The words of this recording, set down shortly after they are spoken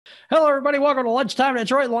Hello, everybody. Welcome to Lunchtime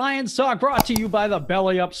Detroit Lions Talk, brought to you by the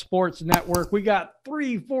Belly Up Sports Network. We got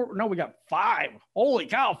we got five. Holy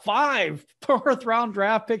cow, five fourth-round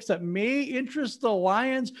draft picks that may interest the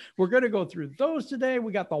Lions. We're going to go through those today.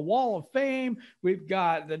 We got the Wall of Fame. We've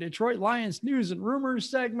got the Detroit Lions news and rumors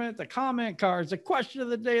segment, the comment cards, the question of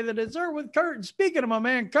the day, the dessert with Curt. And speaking of my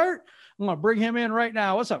man, Curt, I'm going to bring him in right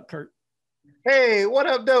now. What's up, Curt? Hey, what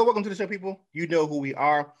up, though? Welcome to the show, people. You know who we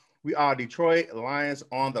are. We are Detroit Lions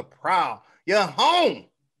on the Prowl. You're home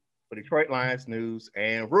for Detroit Lions news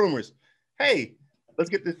and rumors. Hey,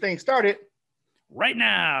 let's get this thing started right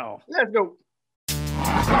now. Let's go.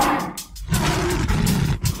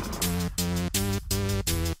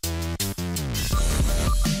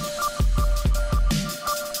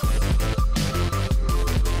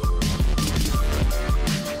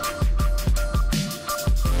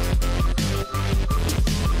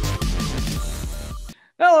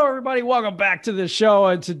 Hello, everybody. Welcome back to the show.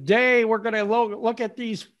 And today we're going to look at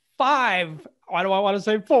these five. Why do I want to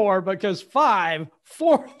say four? Because five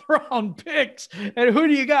fourth-round picks. And who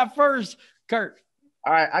do you got first, Curt?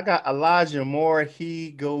 All right, I got Elijah Moore.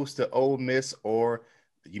 He goes to Ole Miss or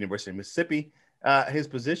the University of Mississippi. His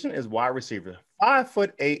position is wide receiver.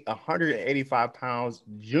 5'8", 185 pounds,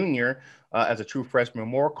 junior as a true freshman.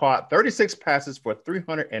 Moore caught 36 passes for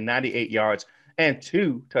 398 yards and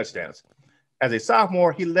 2 touchdowns. As a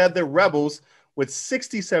sophomore, he led the Rebels with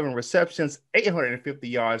 67 receptions, 850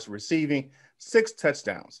 yards receiving, 6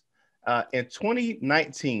 touchdowns. In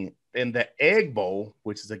 2019, in the Egg Bowl,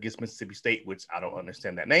 which is against Mississippi State, which I don't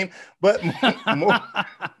understand that name, but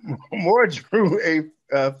Moore drew a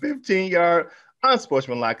 15-yard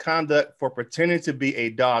unsportsmanlike conduct for pretending to be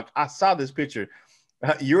a dog. I saw this picture.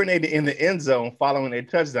 Urinated in the end zone following a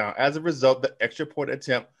touchdown. As a result, the extra point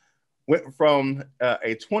attempt went from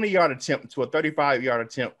a 20-yard attempt to a 35-yard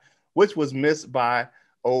attempt, which was missed by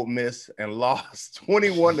Ole Miss and lost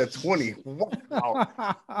 21-20.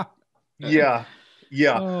 Wow. Yeah.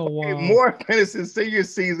 Oh, wow. Moore finished his senior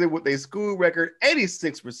season with a school record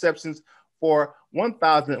 86 receptions for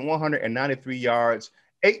 1,193 yards,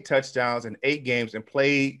 8 touchdowns in 8 games, and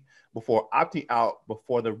played before opting out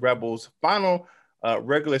before the Rebels' final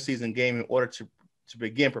regular season game in order to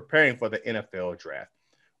begin preparing for the NFL draft.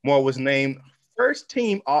 Moore was named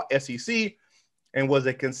first-team All-SEC and was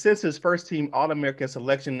a consensus first-team All-American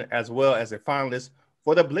selection, as well as a finalist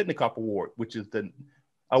for the Blitnikoff Award, which is the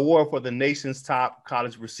award for the nation's top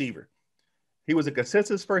college receiver. He was a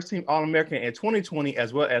consensus first-team All-American in 2020,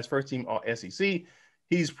 as well as first-team All-SEC.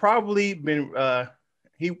 He's probably been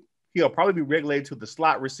he'll probably be regulated to the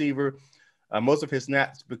slot receiver. Most of his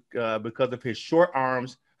snaps because of his short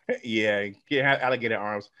arms. Yeah, alligator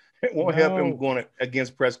arms. It won't help him going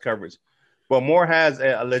against press coverage. But Moore has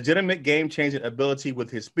a legitimate game-changing ability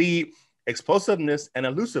with his speed, explosiveness, and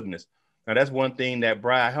elusiveness. Now, that's one thing that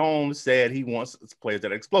Brian Holmes said he wants players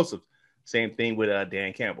that are explosive. Same thing with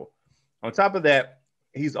Dan Campbell. On top of that,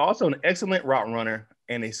 he's also an excellent route runner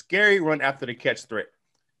and a scary run-after-the-catch threat.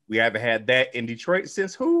 We haven't had that in Detroit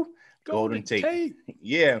since who? Golden Tate.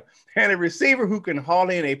 Yeah, and a receiver who can haul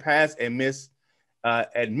in a pass and miss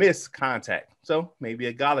contact. So maybe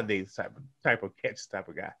a Golladay type of catch type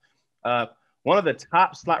of guy. One of the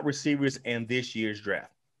top slot receivers in this year's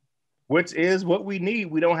draft, which is what we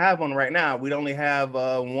need. We don't have one right now. We only have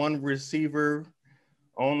one receiver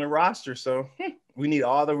on the roster. So we need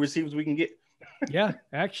all the receivers we can get. Yeah,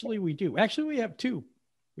 actually we do. Actually, we have two.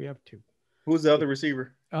 Who's the other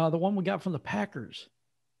receiver? The one we got from the Packers.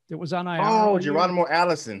 It was on IR. Oh, Geronimo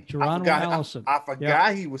Allison. I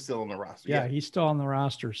forgot he was still on the roster. Yeah, he's still on the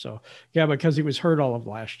roster. So, yeah, because he was hurt all of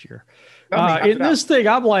last year. This thing,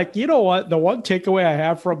 I'm like, you know what? The one takeaway I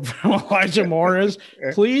have from Elijah Moore is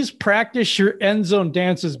please practice your end zone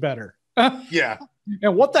dances better. Yeah.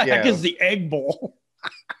 And what the heck is the Egg Bowl?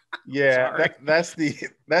 Yeah, that's the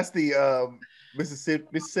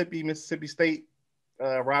Mississippi State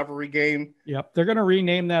rivalry game. Yep, they're going to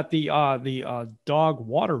rename that the Dog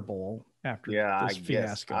Water Bowl after this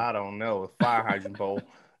fiasco. I don't know, Fire Hydrant Bowl.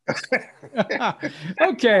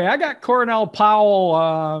 Okay, I got Cornell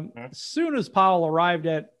Powell. As soon as Powell arrived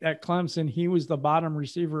at Clemson, he was the bottom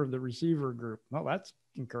receiver of the receiver group. Well, that's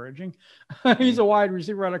encouraging. He's a wide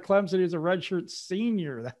receiver out of Clemson. He's a redshirt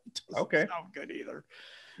senior. That doesn't sound good either.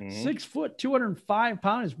 6 foot, 205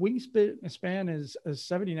 pounds. His wingspan is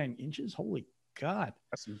 79 inches. Holy God.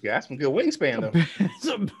 That's some good wingspan,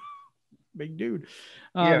 though. big dude.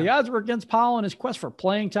 Yeah. The odds were against Powell in his quest for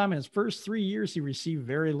playing time. In his first 3 years, he received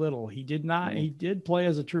very little. He did play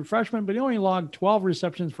as a true freshman, but he only logged 12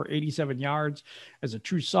 receptions for 87 yards. As a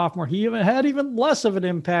true sophomore, he had even less of an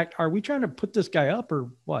impact. Are we trying to put this guy up or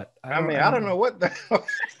what? I don't know what the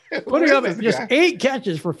putting up just 8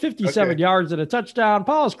 catches for 57 yards and a touchdown.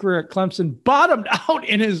 Powell's career at Clemson bottomed out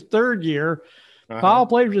in his 3rd year. Powell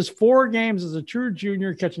played just 4 games as a true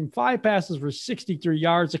junior, catching 5 passes for 63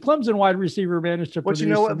 yards. The Clemson wide receiver managed to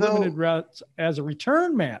produce limited routes as a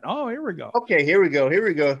return man. Oh, here we go. Okay, here we go.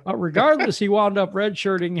 Regardless, he wound up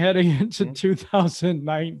redshirting heading into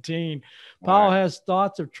 2019. Powell has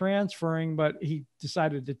thoughts of transferring, but he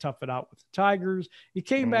decided to tough it out with the Tigers. He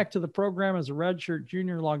came back to the program as a redshirt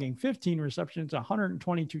junior, logging 15 receptions,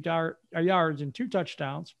 122 yards, and 2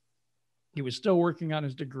 touchdowns. He was still working on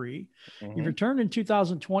his degree. He returned in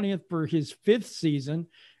 2020 for his 5th season,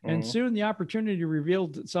 and soon the opportunity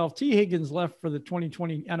revealed itself. T. Higgins left for the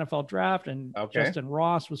 2020 NFL draft, and Justin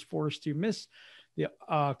Ross was forced to miss the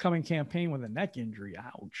coming campaign with a neck injury.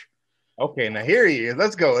 Ouch. Okay, now here he is.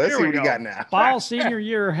 Let's go. Let's see what he got now. Powell's senior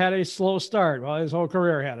year had a slow start. Well, his whole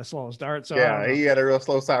career had a slow start. So yeah, he had a real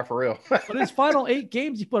slow start for real. But his final 8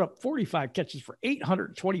 games, he put up 45 catches for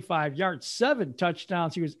 825 yards, 7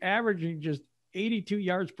 touchdowns. He was averaging just 82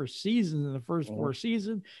 yards per season in the first 4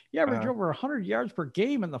 seasons. He averaged over 100 yards per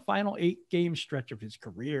game in the final 8-game stretch of his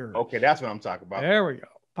career. Okay, that's what I'm talking about. There we go.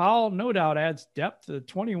 Powell no doubt adds depth to the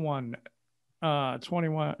 2021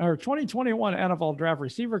 NFL draft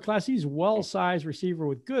receiver class. He's well-sized receiver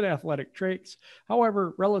with good athletic traits.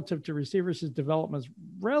 However, relative to receivers, his development is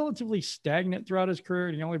relatively stagnant throughout his career,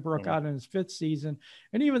 and he only broke out in his 5th season.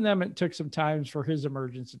 And even then, it took some time for his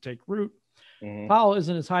emergence to take root. Powell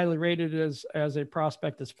isn't as highly rated as a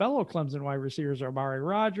prospect as fellow Clemson wide receivers are Amari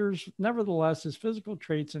Rodgers. Nevertheless, his physical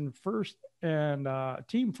traits and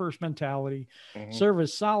team first mentality serve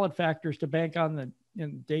as solid factors to bank on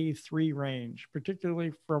in day 3 range,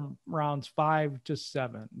 particularly from rounds 5 to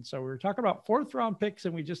 7. And so we were talking about 4th round picks,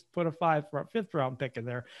 and we just put a 5th round pick in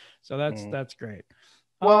there. So that's great.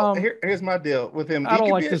 Well, here's my deal with him. I don't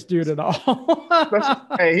like this dude at all.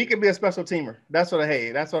 Hey, he could be a special teamer. That's what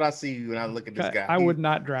I see when I look at this guy. I would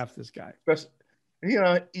not draft this guy. Late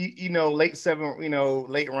 7th,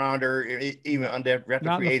 late rounder, even undrafted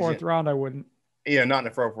not free in the 4th agent. round. I wouldn't. Yeah, not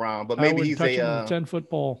in the 4th round, but maybe he's a 10-foot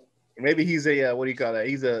pole. Maybe he's a what do you call that?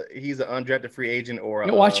 He's an undrafted free agent or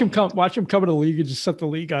watch him come to the league and just set the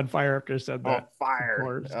league on fire after I said that. On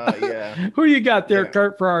fire. Yeah. Who you got there,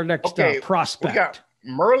 Curt, for our next prospect? We got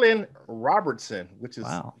Merlin Robertson, which is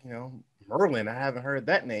Merlin. I haven't heard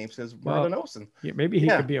that name since Merlin Olsen. Yeah, maybe he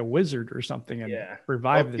could be a wizard or something and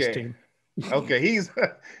revive this team. Okay, he's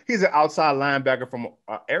an outside linebacker from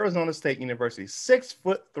Arizona State University,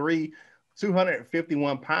 6'3",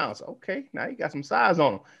 251 pounds. Okay, now he got some size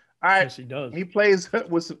on him. All right, yes, he does. He plays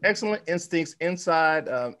with some excellent instincts inside,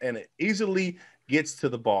 and it easily gets to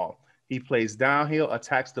the ball. He plays downhill,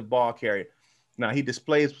 attacks the ball carrier. Now he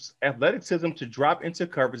displays athleticism to drop into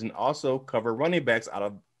coverage and also cover running backs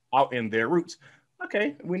out in their routes.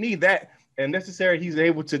 Okay, we need that. And necessary, he's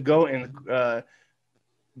able to go and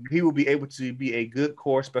he will be able to be a good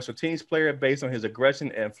core special teams player based on his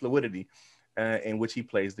aggression and fluidity in which he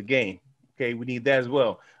plays the game. Okay, we need that as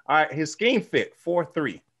well. All right, his scheme fit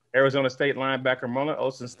 4-3. Arizona State linebacker Merlin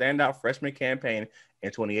Olsen's standout freshman campaign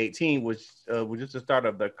in 2018 was just the start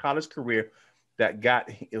of the college career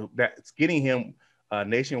that's getting him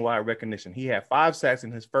nationwide recognition. He had 5 sacks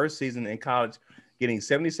in his first season in college, getting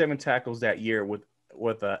 77 tackles that year with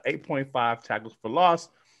 8.5 tackles for loss.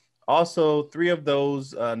 Also, 3 of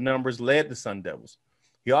those numbers led the Sun Devils.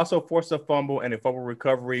 He also forced a fumble and a fumble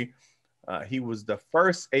recovery. He was the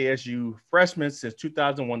first ASU freshman since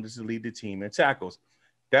 2001 to lead the team in tackles.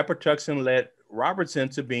 That production led Robertson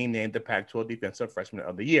to being named the Pac-12 Defensive Freshman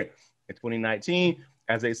of the Year. In 2019,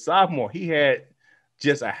 as a sophomore, he had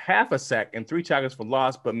just a half a sack and 3 tackles for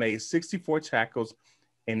loss, but made 64 tackles.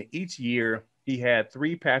 In each year, he had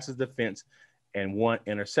 3 passes defense and 1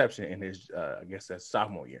 interception in his, that's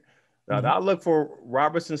sophomore year. Now, the outlook for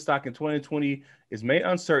Robertson's stock in 2020 is made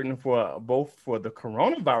uncertain for both for the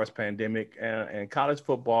coronavirus pandemic and college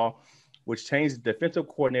football, which changed the defensive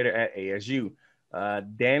coordinator at ASU.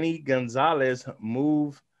 Danny Gonzalez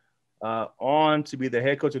moved on to be the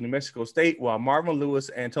head coach of New Mexico State, while Marvin Lewis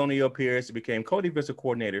and Antonio Pierce became co-defensive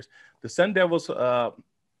coordinators. The Sun Devils,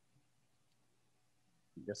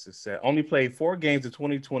 only played 4 games in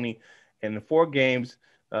 2020, and in 4 games,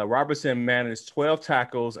 Robertson managed 12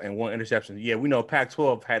 tackles and 1 interception. Yeah, we know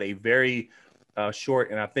Pac-12 had a very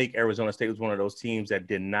short, and I think Arizona State was one of those teams that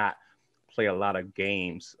did not play a lot of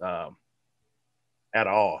games at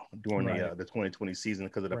all during Right. the 2020 season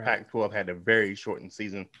because of the Right. Pac-12 had a very shortened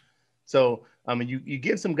season. So I mean, you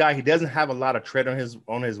get some guy, he doesn't have a lot of tread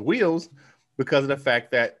on his wheels because of the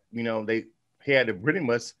fact that he had to pretty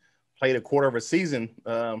much play a quarter of a season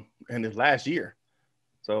in his last year.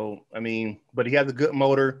 So I mean, but he has a good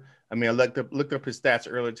motor. I mean, I looked up his stats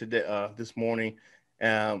earlier today, this morning.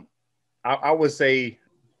 Um, I would say,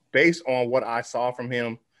 based on what I saw from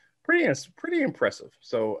him, pretty impressive.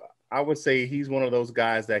 So I would say he's one of those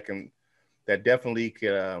guys that definitely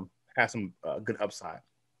could have some good upside.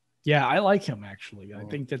 Yeah, I like him actually. I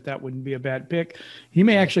think that wouldn't be a bad pick. He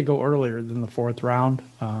may actually go earlier than the fourth round.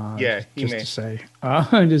 Yeah, he just may. to say,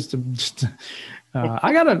 I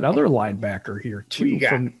got another linebacker here Who you too got?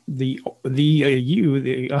 from the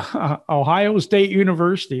Ohio State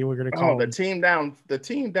University. We're going to call Oh, the him. team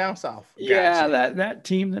down south. Yeah, Gotcha. that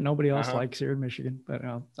team that nobody else likes here in Michigan, but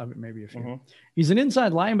maybe a few. He's an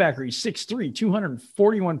inside linebacker. He's 6'3",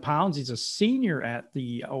 241 pounds. He's a senior at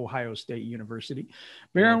the Ohio State University.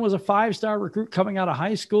 Barron was a 5-star recruit coming out of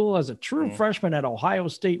high school as a true freshman at Ohio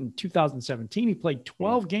State in 2017. He played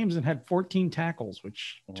 12 games and had 14 tackles,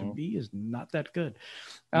 which to me is not that good.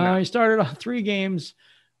 He started 3 games.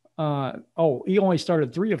 He only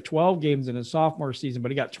started 3 of 12 games in his sophomore season, but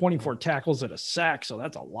he got 24 tackles and a sack, so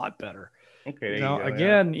that's a lot better. Okay.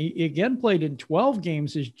 He again played in 12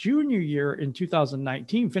 games his junior year in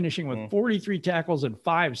 2019, finishing with 43 tackles and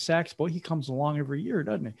 5 sacks. Boy, he comes along every year,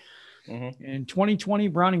 doesn't he? In 2020,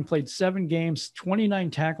 Browning played 7 games, 29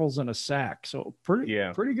 tackles and a sack. So pretty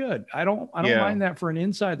good. I don't mind that for an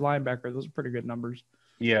inside linebacker. Those are pretty good numbers.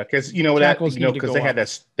 Yeah, because because they had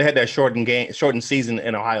that shortened season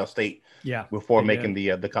in Ohio State. Yeah, before making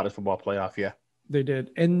the college football playoff. Yeah, they did.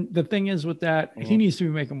 And the thing is with that, he needs to be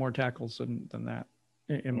making more tackles than that,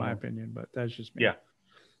 in my opinion. But that's just me. Yeah.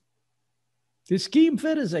 The scheme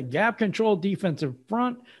fit is a gap control defensive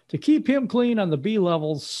front to keep him clean on the B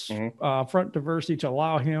levels, front diversity to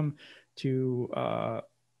allow him to,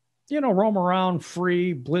 roam around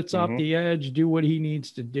free, blitz up the edge, do what he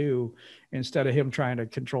needs to do instead of him trying to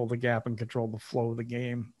control the gap and control the flow of the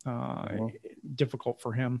game. Difficult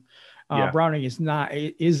for him. Browning is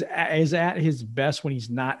at his best when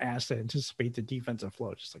he's not asked to anticipate the defensive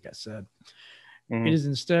flow, just like I said. It is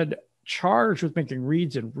instead charged with making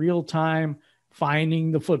reads in real time,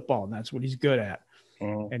 finding the football, and that's what he's good at.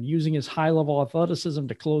 And using his high-level athleticism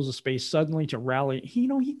to close the space suddenly to rally. He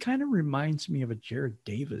kind of reminds me of a Jared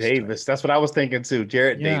Davis. That's what I was thinking too.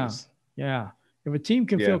 Davis. Yeah. If a team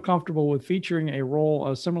can feel comfortable with featuring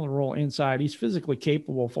a similar role inside, he's physically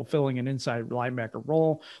capable of fulfilling an inside linebacker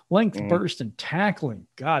role. Length, burst, and tackling.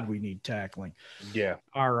 God, we need tackling. Yeah.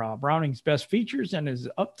 Are Browning's best features, and is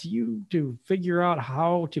up to you to figure out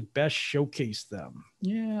how to best showcase them.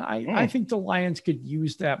 Yeah, I think the Lions could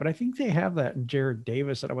use that, but I think they have that in Jared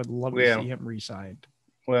Davis, and I would love to see him re-signed.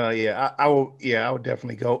 Well, yeah, I will. Yeah, I would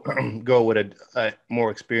definitely go with a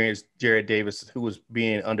more experienced Jared Davis, who was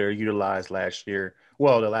being underutilized last year.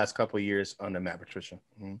 Well, the last couple of years under Matt Patricia.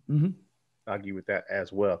 I'll argue with that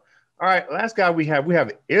as well. All right, last guy we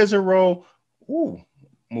have Israel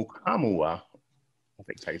Mukamua. I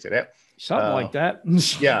think that's how you say that. Something like that.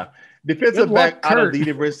 Yeah, defensive back out of the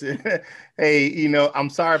University. Hey, I'm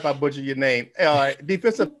sorry if I butcher your name.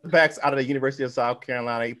 Defensive backs out of the University of South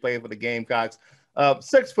Carolina. He played for the Gamecocks.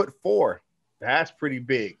 6'4". That's pretty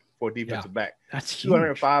big for a defensive back. That's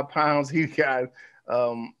 205 pounds. He got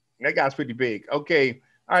that guy's pretty big. Okay.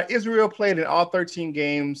 All right. Israel played in all 13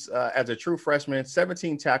 games as a true freshman,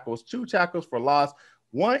 17 tackles, 2 tackles for loss,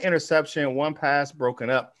 1 interception, 1 pass broken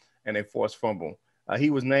up, and a forced fumble. He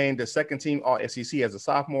was named the second team All-SEC as a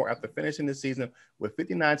sophomore after finishing the season with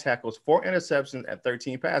 59 tackles, 4 interceptions, and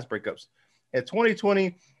 13 pass breakups. In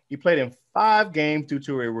 2020, he played in 5 games due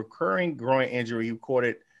to a recurring groin injury. He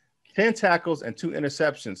recorded 10 tackles and 2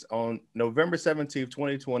 interceptions on November 17,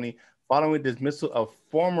 2020, following dismissal of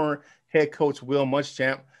former head coach Will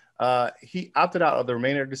Muschamp. He opted out of the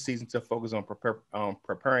remainder of the season to focus on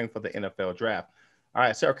preparing for the NFL draft. All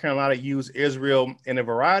right, South Carolina used Israel in a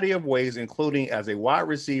variety of ways, including as a wide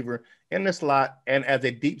receiver in the slot and as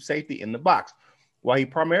a deep safety in the box. While he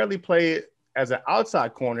primarily played as an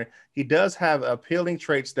outside corner, he does have appealing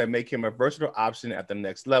traits that make him a versatile option at the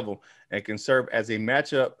next level and can serve as a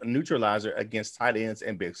matchup neutralizer against tight ends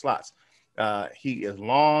and big slots. He is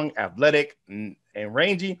long, athletic, and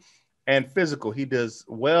rangy, and physical. He does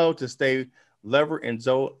well to stay leverage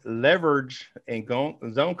and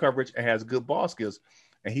zone coverage, and has good ball skills.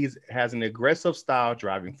 And he has an aggressive style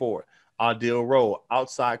driving forward. Ideal role,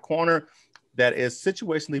 outside corner that is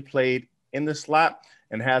situationally played in the slot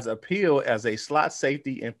and has appeal as a slot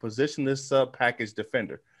safety and positionless sub-package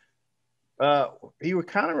defender. He would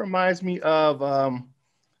kind of reminds me of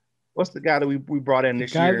what's the guy that we brought in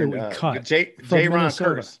this year? That we cut J-Ron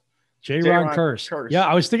Curse. J-Ron Curse. Yeah,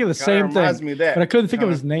 I was thinking the same thing, reminds me of that. but I couldn't think of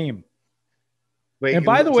his name. Wait, and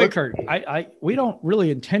by the way, Curt, we don't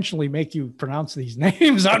really intentionally make you pronounce these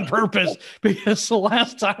names on purpose, because the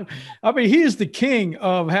last time, I mean, he is the king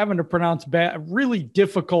of having to pronounce really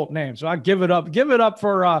difficult names. So I give it up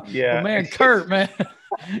for man, Curt, man.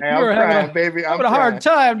 Hey, I'm trying, baby. I'm having a hard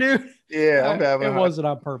time, dude. Yeah, I'm having. It wasn't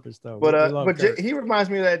on purpose though. But he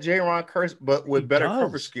reminds me of that J-Ron Curse, but with better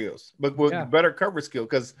coverage skills. Better coverage skill,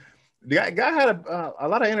 because the guy had a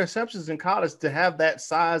lot of interceptions in college. To have that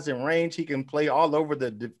size and range, he can play all over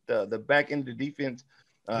the back end of the defense.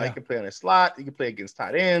 He can play on the slot. He can play against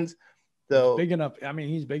tight ends. So big enough. I mean,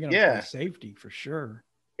 he's big enough for safety for sure.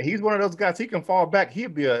 He's one of those guys. He can fall back.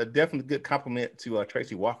 He'd be a definitely good compliment to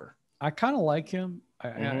Tracy Walker. I kind of like him.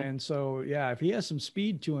 And so, if he has some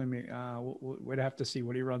speed to him, we'd have to see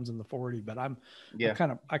what he runs in the 40. But I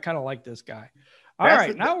kind of like this guy. All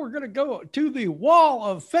right, now we're going to go to the Wall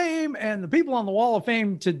of Fame, and the people on the Wall of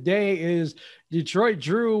Fame today is Detroit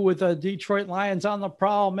Drew with a Detroit Lions on the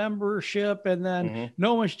Prowl membership, and then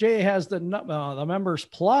Nomish J has the Members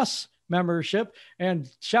Plus membership, and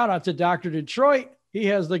shout out to Dr. Detroit. He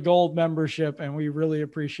has the gold membership, and we really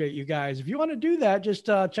appreciate you guys. If you want to do that, just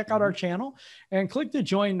check out our channel and click the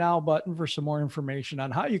Join Now button for some more information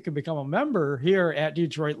on how you can become a member here at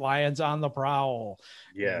Detroit Lions on the Prowl.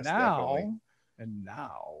 Yes, definitely.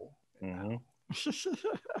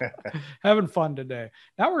 Having fun today.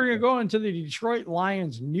 Now we're going to go into the Detroit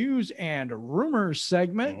Lions news and rumors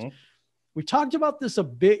segment. We talked about this a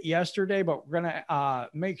bit yesterday, but we're going to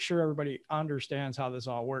make sure everybody understands how this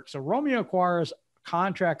all works. So Romeo Okwara's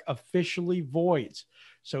contract officially voids.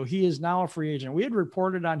 So he is now a free agent. We had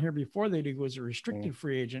reported on here before that he was a restricted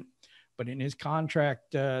free agent, but in his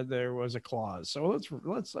contract, there was a clause. So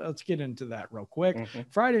let's get into that real quick.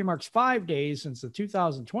 Friday marks 5 days since the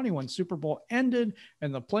 2021 Super Bowl ended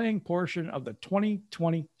and the playing portion of the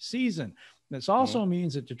 2020 season. This also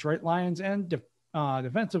means that Detroit Lions and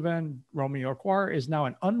defensive end Romeo Okwara is now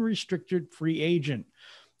an unrestricted free agent.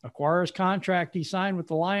 Okwara's contract he signed with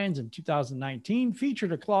the Lions in 2019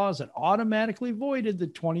 featured a clause that automatically voided the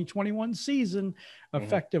 2021 season,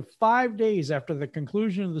 effective 5 days after the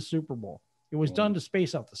conclusion of the Super Bowl. It was done to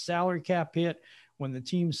space out the salary cap hit when the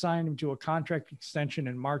team signed him to a contract extension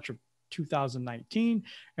in March of 2019.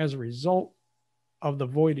 As a result of the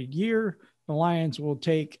voided year, the Lions will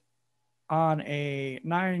take on a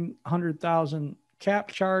 $900,000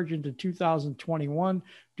 cap charge into 2021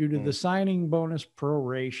 due to the signing bonus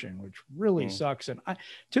proration, which really sucks. And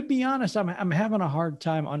to be honest, I'm having a hard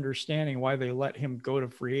time understanding why they let him go to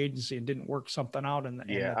free agency and didn't work something out in the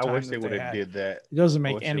time I wish they would have did that. It doesn't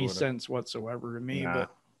make any sense whatsoever to me.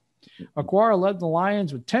 But Okwara led the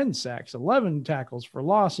Lions with 10 sacks, 11 tackles for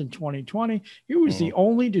loss in 2020. He was the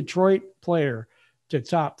only Detroit player to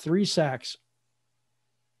top 3 sacks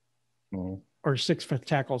or 6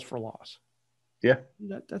 tackles for loss. Yeah,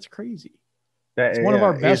 that's crazy. It's one of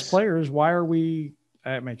our best players. Why are we?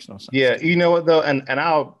 It makes no sense. Yeah, you know what though, and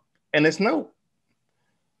it's no.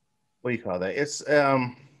 What do you call that? It's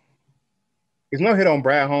no hit on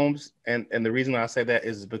Brad Holmes, and the reason I say that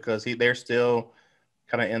is because they're still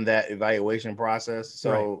kind of in that evaluation process.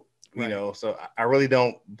 So you know, so I really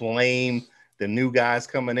don't blame the new guys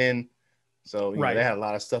coming in. So you know, they had a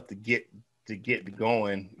lot of stuff to get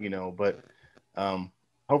going. You know, but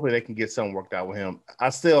hopefully they can get something worked out with him.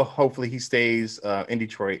 Hopefully he stays in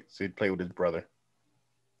Detroit to play with his brother.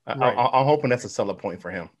 I'm hoping that's a selling point for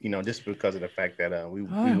him, you know, just because of the fact that we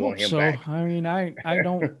want him back. I mean, I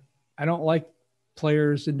don't like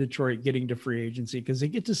players in Detroit getting to free agency because they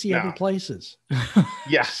get to see other places.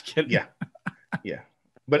 Yeah, yeah.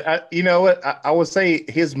 But you know what? I would say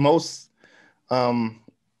his most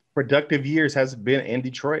productive years has been in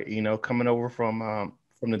Detroit. You know, coming over from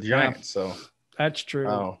the Giants. So. That's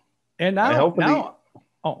true. And now,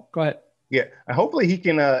 go ahead. Yeah, hopefully he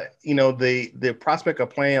can, you know, the prospect of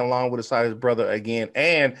playing along with the side of his brother again,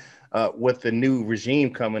 and with the new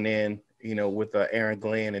regime coming in, you know, with Aaron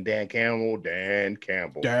Glenn and Dan Campbell.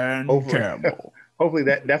 Hopefully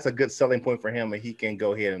that's a good selling point for him, and he can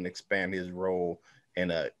go ahead and expand his role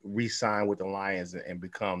and re-sign with the Lions and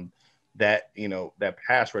become that, you know, that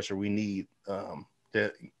pass rusher we need,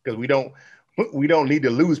 because we don't need to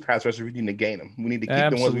lose pass rushers. We need to gain them. We need to keep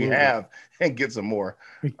the ones we have and get some more.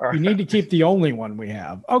 We need to keep the only one we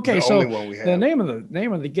have. Okay, so the name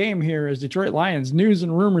of the game here is Detroit Lions news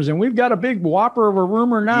and rumors, and we've got a big whopper of a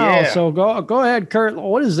rumor now. Yeah. So go ahead, Curt.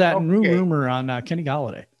 What is that new rumor on Kenny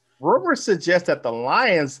Golladay? Rumors suggest that the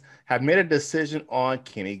Lions have made a decision on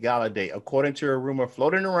Kenny Golladay. According to a rumor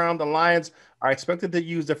floating around, the Lions are expected to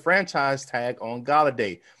use the franchise tag on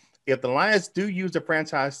Golladay. If the Lions do use the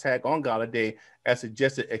franchise tag on Golladay, as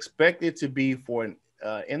suggested, expect it to be for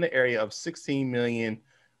in the area of $16 million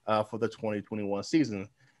for the 2021 season.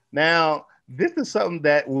 Now, this is something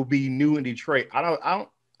that will be new in Detroit. I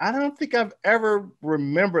don't think I've ever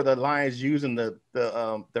remember the Lions using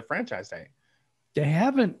the franchise tag.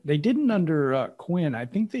 They didn't under Quinn. I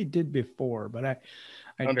think they did before, but I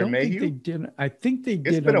under don't Mayhew? think they did. I think they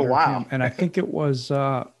did. It's been a while. Him, and I think it was,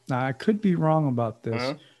 I could be wrong about this.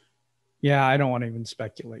 Uh-huh. Yeah, I don't want to even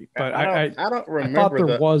speculate, but I don't remember. I thought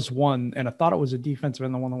there was one, and I thought it was a defensive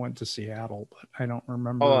end, the one that went to Seattle, but I don't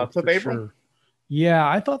remember for sure. Yeah,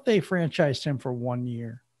 I thought they franchised him for 1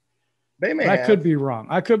 year. They may. I could be wrong.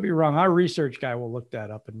 Our research guy will look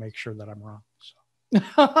that up and make sure that I'm wrong.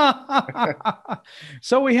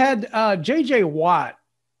 So we had JJ Watt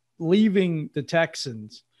leaving the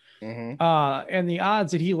Texans. Mm-hmm. And the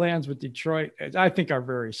odds that he lands with Detroit, I think, are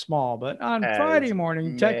very small. But on Friday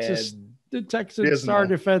morning, the Texans star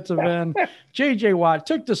defensive end, JJ Watt,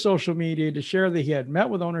 took to social media to share that he had met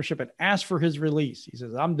with ownership and asked for his release. He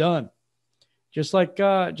says, "I'm done." Just like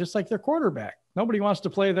their quarterback. Nobody wants to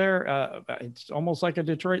play there. It's almost like a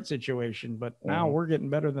Detroit situation, but now we're getting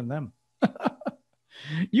better than them.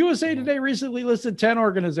 USA Today recently listed 10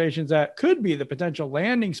 organizations that could be the potential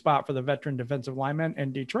landing spot for the veteran defensive lineman,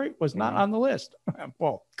 and Detroit was not on the list.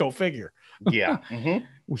 Well, go figure. Yeah.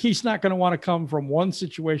 He's not going to want to come from one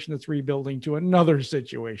situation that's rebuilding to another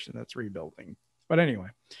situation that's rebuilding. But anyway,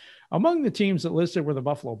 among the teams that listed were the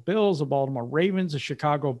Buffalo Bills, the Baltimore Ravens, the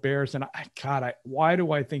Chicago Bears. And why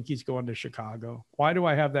do I think he's going to Chicago? Why do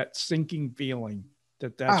I have that sinking feeling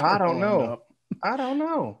that's I don't know. I don't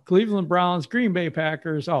know. Cleveland Browns, Green Bay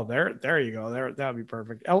Packers. Oh, there you go. That'd be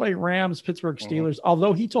perfect. LA Rams, Pittsburgh Steelers.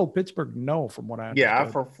 Although he told Pittsburgh no, from what I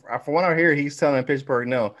understood. From what I hear, he's telling Pittsburgh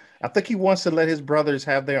no. I think he wants to let his brothers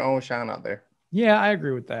have their own shine out there. Yeah, I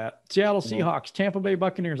agree with that. Seattle Seahawks, Tampa Bay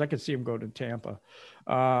Buccaneers. I could see him go to Tampa.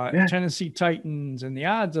 Tennessee Titans, and the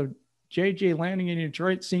odds of JJ landing in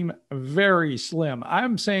Detroit seem very slim.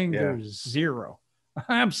 I'm saying there's zero.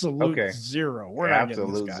 Absolute zero. We're not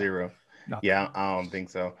getting this guy. Zero. Nothing. Yeah, I don't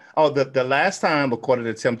think so. Oh, the last time, according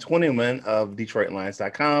to Tim Twentyman of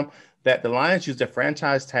DetroitLions.com, that the Lions used a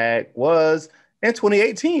franchise tag was in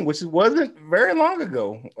 2018, which wasn't very long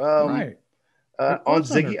ago. Right. On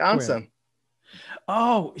Ziggy Ansah.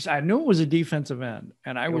 Oh, I knew it was a defensive end,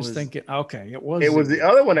 and I was thinking, okay, it was. It was the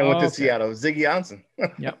other one that went to Seattle, Ziggy Ansah.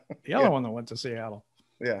 Yep, the other one that went to Seattle.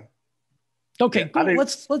 Yeah. Okay, cool.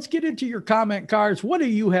 Let's get into your comment cards. What do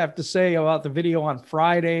you have to say about the video on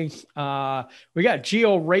Friday? We got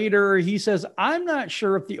Geo Raider. He says, "I'm not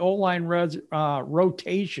sure if the O-line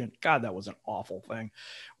rotation, God, that was an awful thing,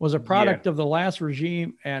 was a product of the last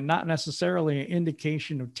regime and not necessarily an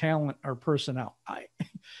indication of talent or personnel." I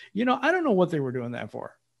don't know what they were doing that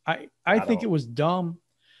for. I think it was dumb.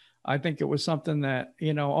 I think it was something that,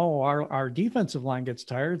 our defensive line gets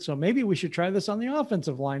tired, so maybe we should try this on the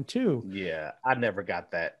offensive line too. Yeah, I never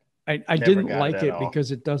got that. I didn't like it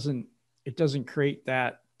because it doesn't create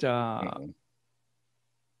that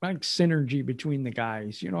like synergy between the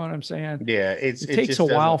guys. You know what I'm saying? Yeah, it takes a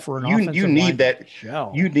while for an offensive you need that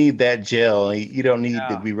gel. You need that gel. You don't need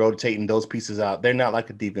to be rotating those pieces out. They're not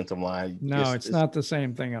like a defensive line. No, it's not the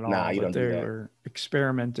same thing at all. Nah, you don't do that. They're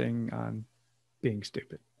experimenting on being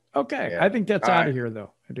stupid. Okay, I think that's out of here,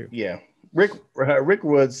 though. I do. Yeah. Rick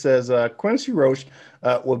Woods says Quincy Roche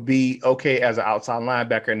would be okay as an outside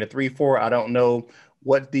linebacker in the 3-4. I don't know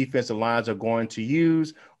what defensive lines are going to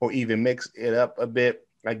use or even mix it up a bit.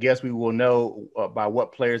 I guess we will know by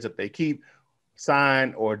what players that they keep,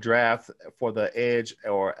 sign, or draft for the edge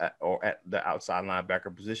or at the outside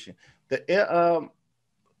linebacker position.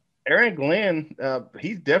 Aaron Glenn,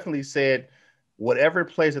 he definitely said whatever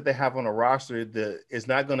plays that they have on the roster is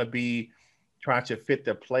not going to be trying to fit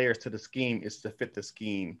the players to the scheme. It's to fit the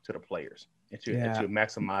scheme to the players and to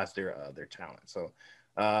maximize their talent. So,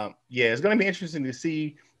 it's going to be interesting to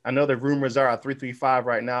see. I know the rumors are 3-3-5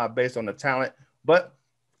 right now based on the talent, but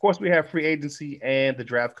of course we have free agency and the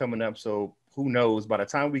draft coming up. So who knows? By the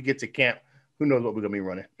time we get to camp, who knows what we're going to be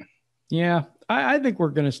running? Yeah, I think we're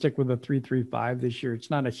going to stick with a 3-3-5 this year. It's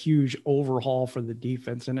not a huge overhaul for the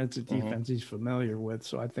defense, and it's a defense he's familiar with.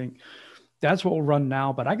 So I think that's what we'll run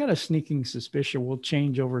now. But I got a sneaking suspicion we'll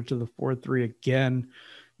change over to the 4-3 again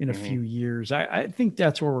in a few years. I think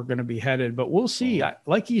that's where we're going to be headed. But we'll see.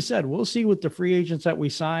 Like you said, we'll see with the free agents that we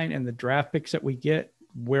sign and the draft picks that we get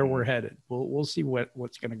where we're headed. We'll see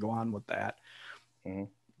what's going to go on with that.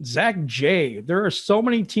 Zach J. There are so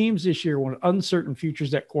many teams this year with uncertain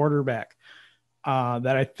futures at quarterback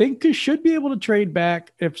that I think should be able to trade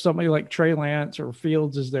back if somebody like Trey Lance or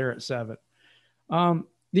Fields is there at 7.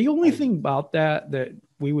 The only thing about that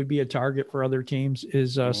we would be a target for other teams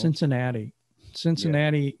is Cincinnati.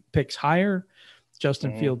 Cincinnati picks higher.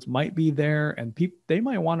 Justin Fields might be there, and they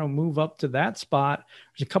might want to move up to that spot.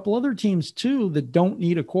 There's a couple other teams too that don't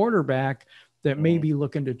need a quarterback that may be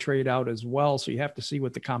looking to trade out as well. So you have to see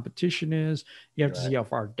what the competition is. You have to see how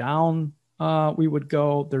far down we would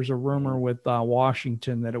go. There's a rumor with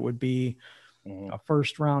Washington that it would be a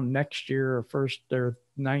first round next year, their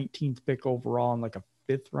 19th pick overall, and like a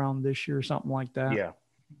 5th round this year, something like that. Yeah.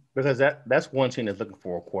 Because that's one team that's looking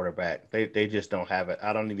for a quarterback. They just don't have it.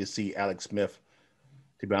 I don't even see Alex Smith,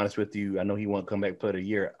 to be honest with you. I know he won't come back for the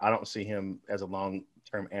year. I don't see him as a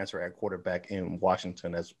long-term answer at quarterback in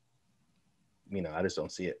Washington. I just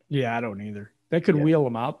don't see it. Yeah, I don't either. They could wheel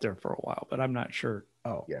him out there for a while, but I'm not sure.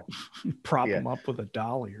 Prop him up with a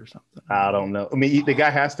dolly or something. I don't know. I mean, the guy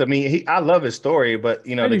has to. I mean, I love his story, but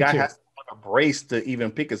the guy has to have a brace to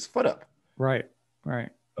even pick his foot up. Right.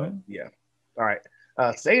 Yeah. All right.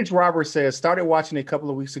 Sage Roberts says, started watching a couple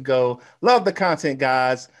of weeks ago. Love the content,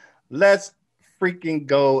 guys. Let's freaking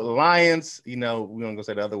go Lions. We don't go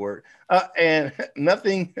say the other word. And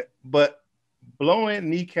nothing but blowing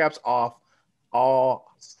kneecaps off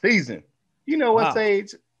all season. You know what,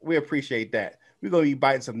 Sage? We appreciate that. We're going to be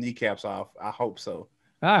biting some kneecaps off. I hope so.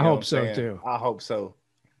 I hope so, too. I hope so.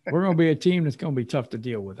 We're going to be a team that's going to be tough to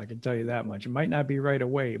deal with. I can tell you that much. It might not be right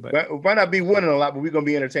away, but we might not be winning a lot, but we're going to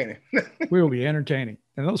be entertaining. We will be entertaining.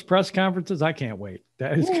 And those press conferences, I can't wait.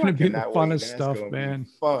 That is going to be the funnest stuff, man.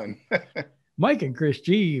 Fun. Mike and Chris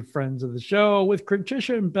G, friends of the show, with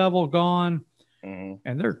Patricia and Bevel gone, and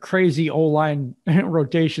their crazy O-line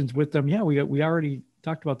rotations with them. Yeah, we already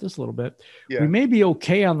talked about this a little bit. Yeah. We may be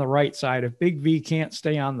okay on the right side. If Big V can't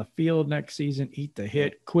stay on the field next season, eat the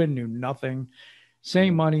hit. Quinn knew nothing.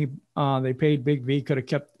 Same money they paid Big V. Could have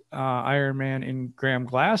kept Iron Man and Graham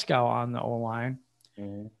Glasgow on the O-line.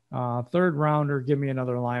 3rd rounder, give me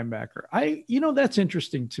another linebacker. That's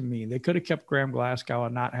interesting to me. They could have kept Graham Glasgow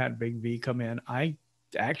and not had Big V come in. I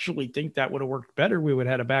actually think that would have worked better. We would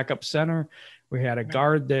have had a backup center. We had a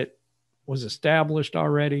guard that was established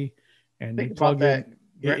already. And think about that.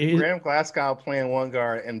 Graham Glasgow playing one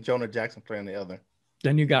guard and Jonah Jackson playing the other.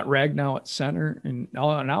 Then you got Ragnow at center, and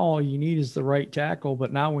now all you need is the right tackle.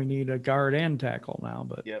 But now we need a guard and tackle now.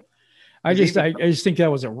 But I just think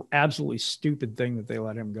that was an absolutely stupid thing that they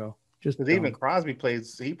let him go. Just because even Crosby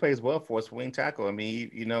plays well for us wing tackle. I mean,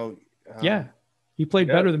 he played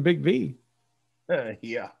better than Big V. That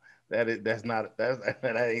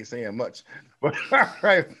ain't saying much. But all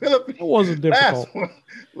right, Philippines. It wasn't difficult.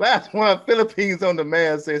 Last one. Philippines on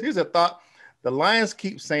Demand says, here's a thought. The Lions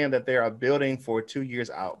keep saying that they are building for 2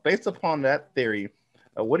 years out. Based upon that theory,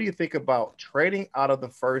 what do you think about trading out of the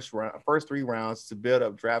first 3 rounds to build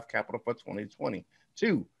up draft capital for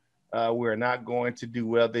 2022? We're not going to do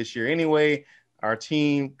well this year anyway. Our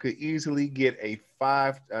team could easily get a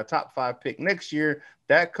top 5 pick next year.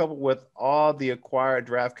 That, coupled with all the acquired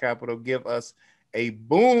draft capital, give us a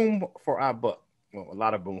boom for our buck. Well, a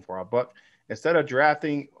lot of boom for our buck. Instead of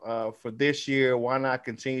drafting for this year, why not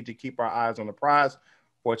continue to keep our eyes on the prize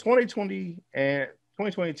for 2020 and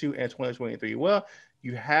 2022 and 2023? Well,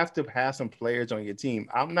 you have to have some players on your team.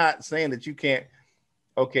 I'm not saying that you can't.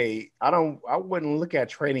 Okay, I wouldn't look at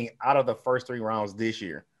trading out of the first 3 rounds this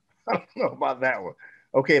year. I don't know about that one.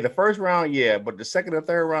 Okay, the first round, yeah, but the second and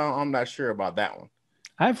third round, I'm not sure about that one.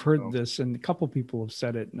 I've heard this, and a couple people have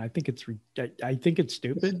said it, and I think it's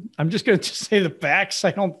stupid. I'm just going to say the facts.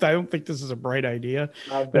 I don't think this is a bright idea.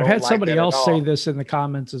 But I've had somebody else say this in the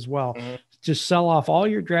comments as well. Just sell off all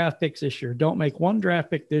your draft picks this year. Don't make one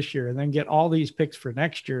draft pick this year, and then get all these picks for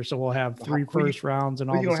next year. So we'll have 3 first rounds and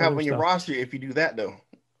all. You're going to have on your roster if you do that, though.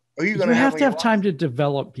 You have to have time to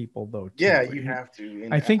develop people, though. Too. Yeah, you have to.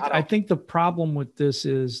 And I think the problem with this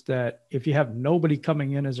is that if you have nobody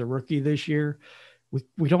coming in as a rookie this year,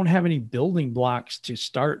 we don't have any building blocks to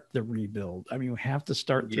start the rebuild. I mean, we have to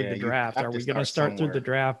start through the draft. Are we going to start through the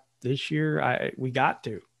draft this year? We got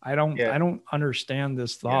to. I don't understand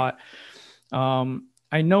this thought.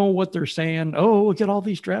 I know what they're saying. Oh, we'll get all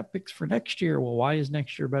these draft picks for next year. Well, why is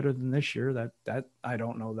next year better than this year? That I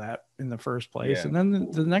don't know that in the first place. Yeah. And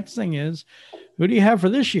then the next thing is, who do you have for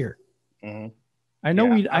this year? I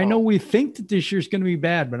know we think that this year's going to be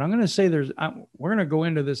bad, but I'm going to say we're going to go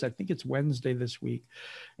into this. I think it's Wednesday this week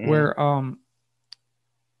where,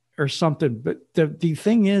 or something. But the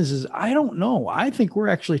thing is I don't know. I think we're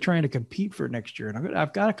actually trying to compete for next year. And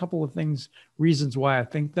I've got a couple of reasons why I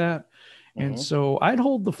think that. And so I'd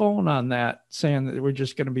hold the phone on that, saying that we're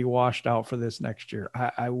just going to be washed out for this next year.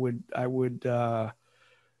 I would, the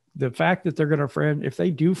fact that they're going to, if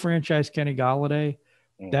they do franchise Kenny Golladay,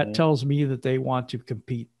 that tells me that they want to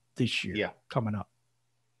compete this year coming up.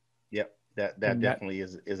 Yep. That definitely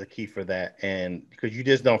is a key for that. And because you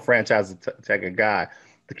just don't franchise take a guy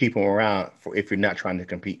to keep him around if you're not trying to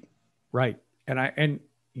compete. Right. And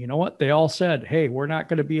you know what? They all said, hey, we're not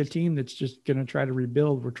going to be a team that's just going to try to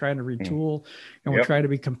rebuild. We're trying to retool and we're trying to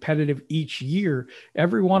be competitive each year.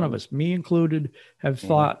 Every one of us, me included, have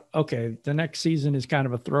thought, okay, the next season is kind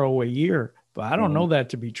of a throwaway year, but I don't know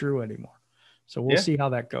that to be true anymore. So we'll see how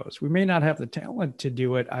that goes. We may not have the talent to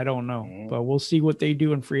do it. I don't know, but we'll see what they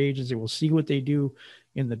do in free agency. We'll see what they do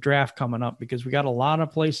in the draft coming up, because we got a lot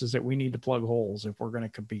of places that we need to plug holes if we're going to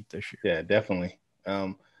compete this year. Yeah, definitely.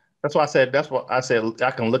 That's what I said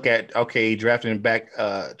I can look at, okay, drafting back,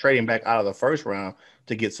 trading back out of the first round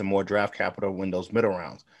to get some more draft capital in those middle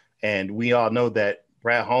rounds. And we all know that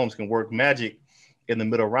Brad Holmes can work magic in the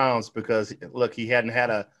middle rounds because, look, he hadn't had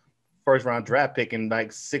a first round draft pick in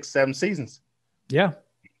like 6-7 seasons. Yeah.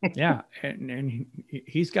 Yeah. and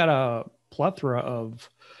he's got a plethora of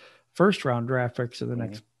first round draft picks in the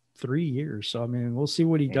next 3 years. So, I mean, we'll see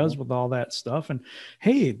what he does with all that stuff. And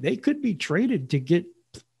hey, they could be traded to get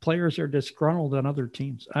players that are disgruntled on other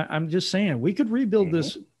teams. I'm just saying we could rebuild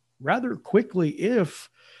this rather quickly if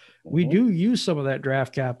we do use some of that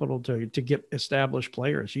draft capital to get established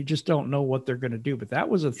players. You just don't know what they're going to do, but that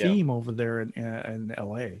was a theme over there in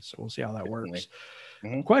LA. So we'll see how that works.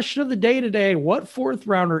 Question of the day today: what fourth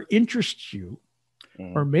rounder interests you?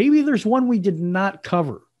 Or maybe there's one we did not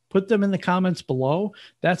cover. Put them in the comments below.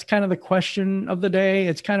 That's kind of the question of the day.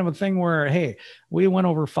 It's kind of a thing where, hey, we went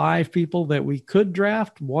over 5 people that we could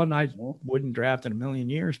draft. One I wouldn't draft in a million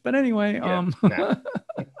years. But anyway, he's an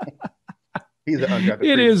undrafted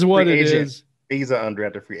it is what it is. He's an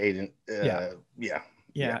undrafted free agent. Yeah,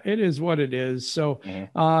 it is what it is. So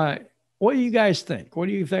what do you guys think? What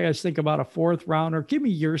do you guys think about a fourth rounder? Give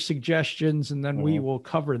me your suggestions, and then we will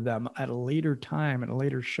cover them at a later time, at a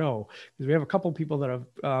later show, because we have a couple people that have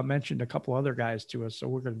mentioned a couple other guys to us. So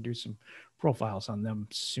we're going to do some profiles on them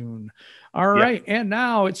soon. All right. And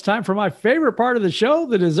now it's time for my favorite part of the show,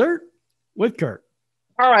 the dessert with Curt.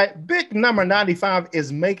 All right. Big number 95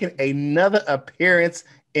 is making another appearance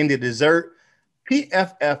in the dessert.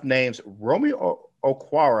 PFF names Romeo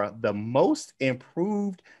Okwara the most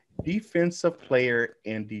improved defensive player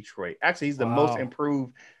in Detroit. Actually, he's the most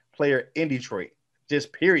improved player in Detroit,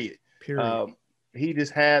 just period. He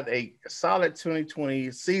just had a solid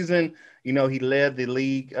 2020 season. You know, he led the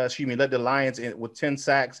league, led the Lions with 10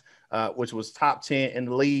 sacks, which was top 10 in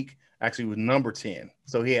the league. Actually, was number 10.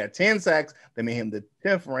 So he had 10 sacks. That made him the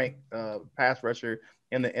 10th ranked pass rusher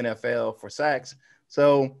in the NFL for sacks.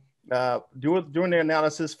 So during their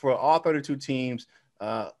analysis for all 32 teams,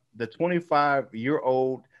 the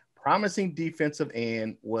 25-year-old promising defensive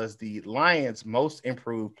end was the Lions' most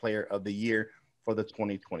improved player of the year for the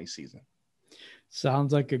 2020 season.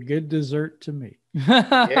 Sounds like a good dessert to me.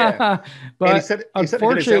 Yeah. But he said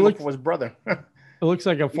unfortunately, for his brother. It looks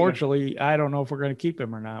like, unfortunately, I don't know if we're going to keep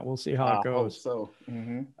him or not. We'll see how it goes. So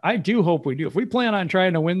I do hope we do. If we plan on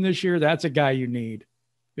trying to win this year, that's a guy you need.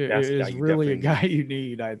 It is really a guy you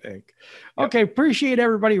need, I think. Yep. Okay. Appreciate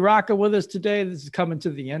everybody rocking with us today. This is coming to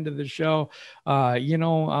the end of the show.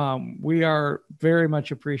 We are very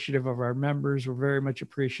much appreciative of our members. We're very much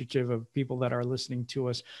appreciative of people that are listening to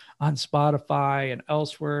us on Spotify and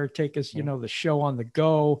elsewhere. Take us, the show on the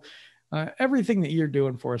go. Everything that you're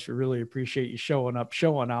doing for us, we really appreciate you showing up,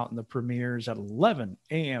 showing out in the premieres at 11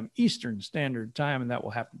 a.m. Eastern Standard Time, and that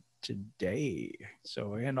will happen today.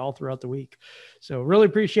 So, and all throughout the week. So really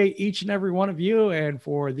appreciate each and every one of you. And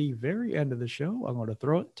for the very end of the show, I'm going to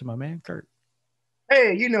throw it to my man, Curt.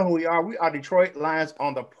 Hey, you know who we are. We are Detroit Lions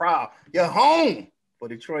on the Prowl. Your home for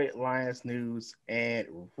Detroit Lions news and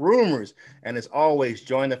rumors. And as always,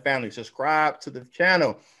 join the family. Subscribe to the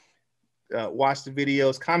channel. Watch the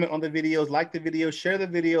videos, comment on the videos, like the videos, share the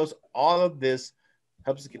videos. All of this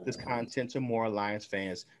helps us get this content to more Lions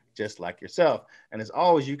fans just like yourself. And as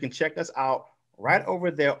always, you can check us out right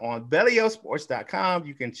over there on bellyupsports.com.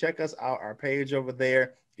 You can check us out, our page over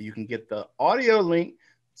there. You can get the audio link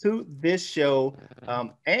to this show.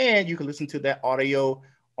 And you can listen to that audio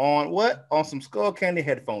on some Skull Candy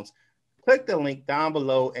headphones. Click the link down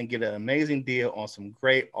below and get an amazing deal on some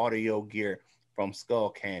great audio gear from Skull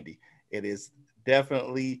Candy. It is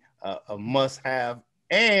definitely a must-have,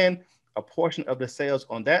 and a portion of the sales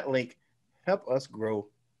on that link help us grow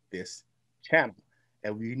this channel.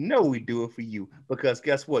 And we know we do it for you, because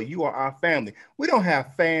guess what? You are our family. We don't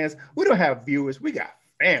have fans. We don't have viewers. We got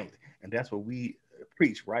family. And that's what we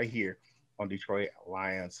preach right here on Detroit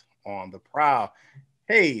Lions on the Prowl.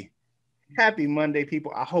 Hey, happy Monday,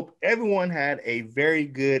 people. I hope everyone had a very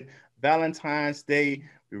good Valentine's Day.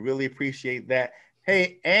 We really appreciate that.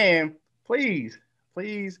 Hey, and please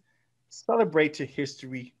celebrate your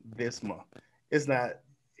history this month. It's not,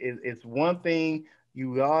 it's one thing.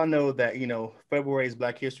 You all know that, February is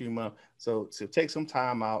Black History Month. So take some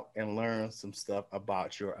time out and learn some stuff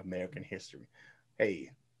about your American history.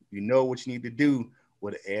 Hey, you know what you need to do,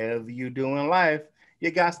 whatever you do in life.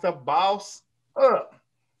 You got to boss up,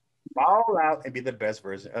 ball out, and be the best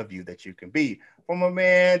version of you that you can be. From my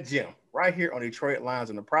man Jim, right here on Detroit Lions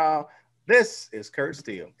on the Prowl. This is Curt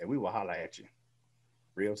Steele, and we will holler at you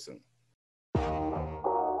real soon.